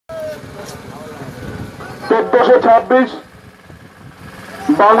1426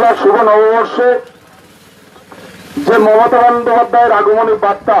 বাংলা শুভ নববর্ষে যে মমতা বন্দ্যোপাধ্যায়ের আগমনী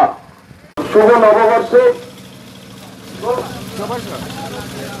বার্তা, শুভ নববর্ষে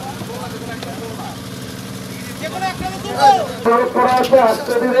করা আছে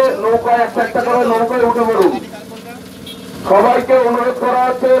আজকে দিনে নৌকায় একটা করে নৌকায় উঠে পড়ুন। সবাইকে অনুরোধ করা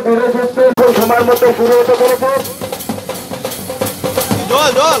আছে ধীরে সুস্থে সময়ের মধ্যে শুরু হতে পারবো।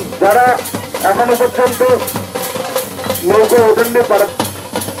 যারা এখনো পর্যন্ত নৌকা ওঠেননি পারে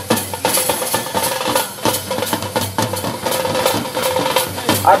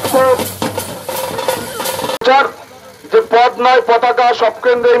আজকে যে পদ নয় পতাকা, সব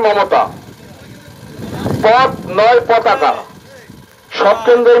কেন্দ্রেই মমতা। পদ নয় পতাকা, সব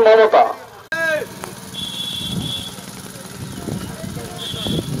কেন্দ্রেই মমতা।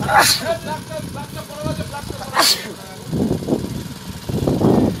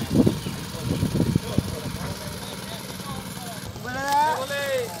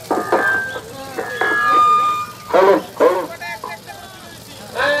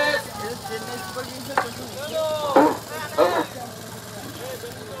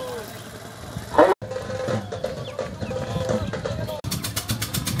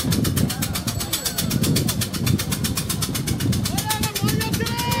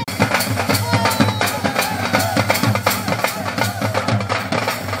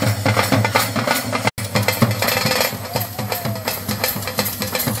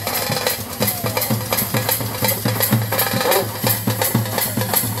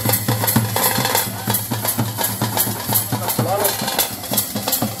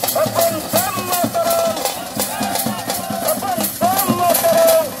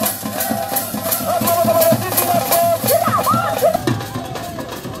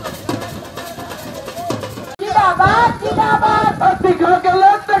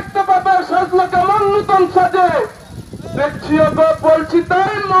 দেখতে পাবে সাজলো কেমন নতুন সাজে, দেখছি বলছি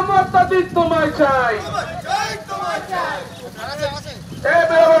তাই মমতা দি তোমায় চাই।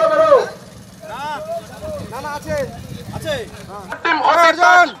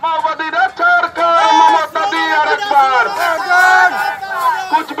 মাওবাদীরা সরকার মমতা দি আরেকবার,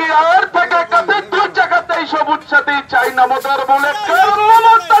 কুচবিহার থেকে কাতিপুর জায়গাতেই সবুজ সাথী চাই না মোদার বলে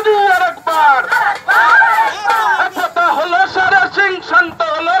মমতা দি আরেকবার। হলো সারা সিং শান্ত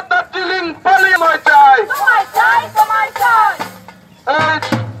হলো দার্জিলিং পালিয়ে চাই।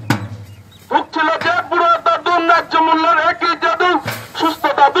 ঢুকছিল যে বুড়ো দাদু ন্যায্য মূল্যের একই জাদু, সুস্থ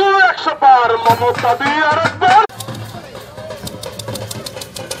দাদু 100 পার মমতা দি আরেকবার।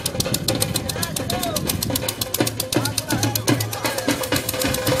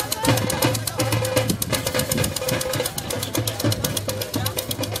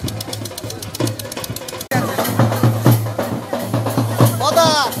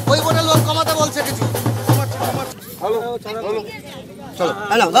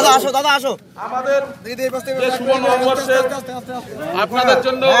 আপনাদের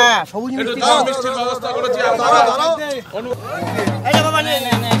জন্য মিষ্টির ব্যবস্থা করেছি।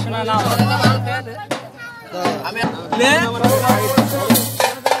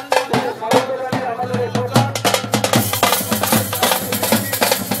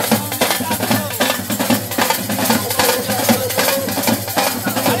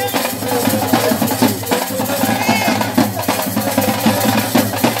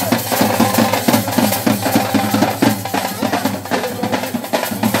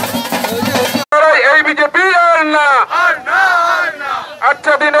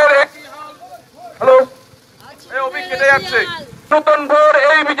 আচ্ছা দিনের হ্যালো অভিক কেটে যাচ্ছে। নতুন ভোর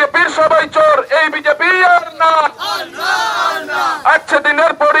এই বিজেপির সবাই চোর, এই বিজেপি আর না। আচ্ছা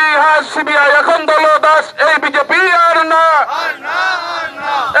দিনের পরিহাস সিবিআই এখন দলদাস, এই বিজেপি আর না।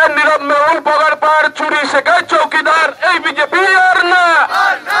 নীরব মেহুল পগার পার চুরি শেখায় চৌকিদার, এই বিজেপি আর না।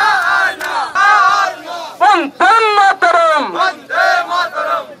 বন্দে মাতরম,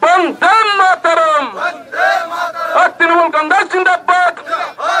 বন্দে মাতরম। তৃণমূল কংগ্রেস জিন্দাবাদ,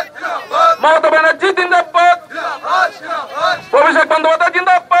 মমতা ব্যানার্জি জিন্দাবাদ, অভিষেক বন্দ্যোপাধ্যায়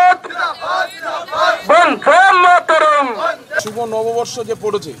জিন্দাবাদ, বন্দে মাতরম। শুভ নববর্ষ যে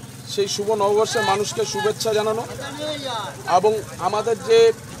পড়েছে, সেই শুভ নববর্ষে মানুষকে শুভেচ্ছা জানানো এবং আমাদের যে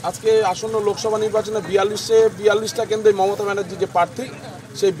আজকে আসন্ন লোকসভা নির্বাচনে 42টা কেন্দ্রে মমতা ব্যানার্জি যে প্রার্থী,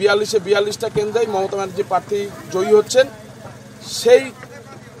 সেই 42টা কেন্দ্রেই মমতা ব্যানার্জি প্রার্থী জয়ী হচ্ছেন, সেই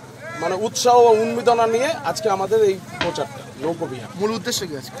মানে উৎসাহ ও উন্মোদনা নিয়ে আজকে আমাদের এই প্রচারটা লোকবিহার। মূল উদ্দেশ্য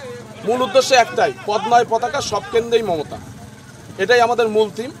কি আছে? মূল উদ্দেশ্য একটাই, পদ নয় পতাকা, সব কেন্দ্রেই মমতা। এটাই আমাদের মূল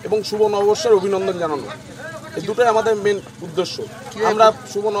থিম এবং শুভ নববর্ষের অভিনন্দন জানানো, এই দুটোই আমাদের মেন উদ্দেশ্য। আমরা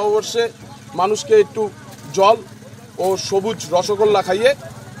শুভ নববর্ষে মানুষকে একটু জল ও সবুজ রসগোল্লা খাইয়ে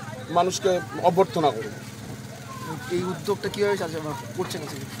মানুষকে অভ্যর্থনা করব। এই উদ্যোগটা কীভাবে করছেন?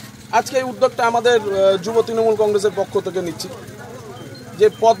 আজকে এই উদ্যোগটা আমাদের যুব তৃণমূল কংগ্রেসের পক্ষ থেকে নিচ্ছি, যে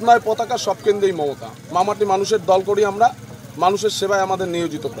পদ নয় পতাকা, সব কেন্দ্রেই মমতা। মামাটি মানুষের দল করি আমরা, মানুষের সেবায় আমাদের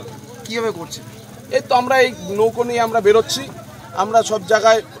নিয়োজিত প্রাণ। কীভাবে করছেন? এই তো আমরা এই নৌকো নিয়ে আমরা বেরোচ্ছি, আমরা সব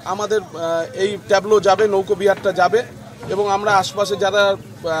জায়গায় আমাদের এই ট্যাবলো যাবে, নৌকো বিহারটা যাবে, এবং আমরা আশপাশে যারা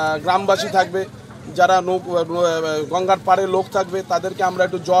গ্রামবাসী থাকবে, যারা গঙ্গার পাড়ে লোক থাকবে, তাদেরকে আমরা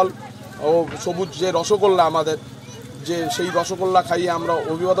একটু জল ও সবুজ যে রসগোল্লা আমাদের, যে সেই রসগোল্লা খাইয়ে আমরা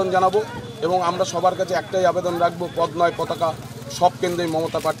অভিবাদন জানাবো। এবং আমরা সবার কাছে একটাই আবেদন রাখবো, পদ নয় পতাকা, সব কেন্দ্রেই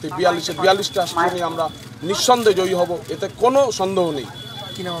মমতা প্রার্থী। 42টা আসনে আমরা নিঃসন্দেহে জয়ী হব, এতে কোনো সন্দেহ নেই।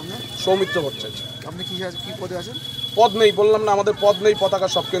 কী নাম আপনার? সৌমিত্র ভট্টাচার্য। আপনি কী পদে আছেন? পদ নেই, বললাম না, আমাদের পদ নেই পতাকা,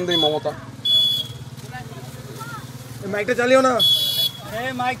 সব কেন্দ্রেই মমতা। মাইকটা চালিও না,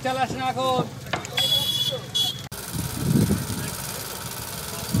 মাইক চালাস না এখন।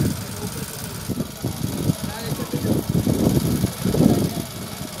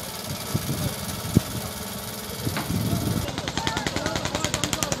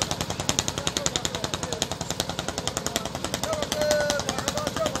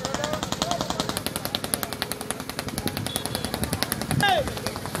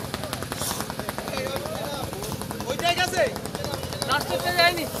 রাস্তাতে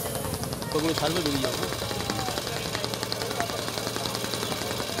যায়নি তো ছাড়বে বেরিয়ে যাবো।